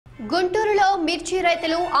గుంటూరులో మిర్చి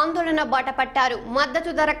రైతులు ఆందోళన బాట పట్టారు.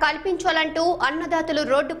 మద్దతు ధర కల్పించాలంటూ అన్నదాతలు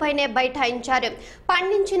రోడ్డుపైనే బైఠాయించారు.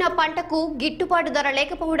 పండించిన పంటకు గిట్టుబాటు ధర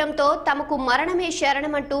లేకపోవడంతో తమకు మరణమే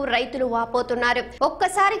శరణమంటూ రైతులు వాపోతున్నారు.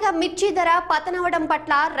 ఒక్కసారిగా మిర్చి ధర పతనవడం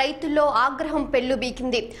పట్ల రైతుల్లో ఆగ్రహం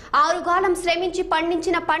పెళ్లుబీకింది. ఆరుగాలం శ్రమించి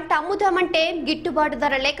పండించిన పంట అమ్ముదామంటే గిట్టుబాటు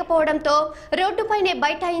ధర లేకపోవడంతో రోడ్డుపైనే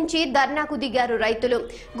బైఠాయించి ధర్నాకు దిగారు రైతులు.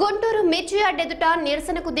 గుంటూరు మిర్చి యార్డ్ ఎదుట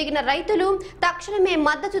నిరసనకు దిగిన రైతులు తక్షణమే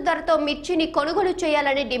మద్దతు ధరతో మిర్చిని కొనుగోలు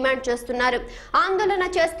చేయాలని డిమాండ్ చేస్తున్నారు. ఆందోళన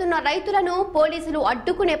చేస్తున్న రైతులను పోలీసులు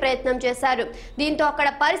అడ్డుకునే ప్రయత్నం చేశారు. దీంతో అక్కడ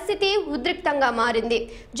పరిస్థితి ఉద్రిక్తంగా మారింది.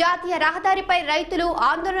 జాతీయ రహదారిపై రైతులు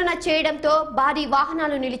ఆందోళన చేయడంతో భారీ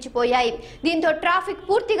వాహనాలు నిలిచిపోయాయి. దీంతో ట్రాఫిక్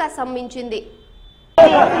పూర్తిగా స్తంభించింది.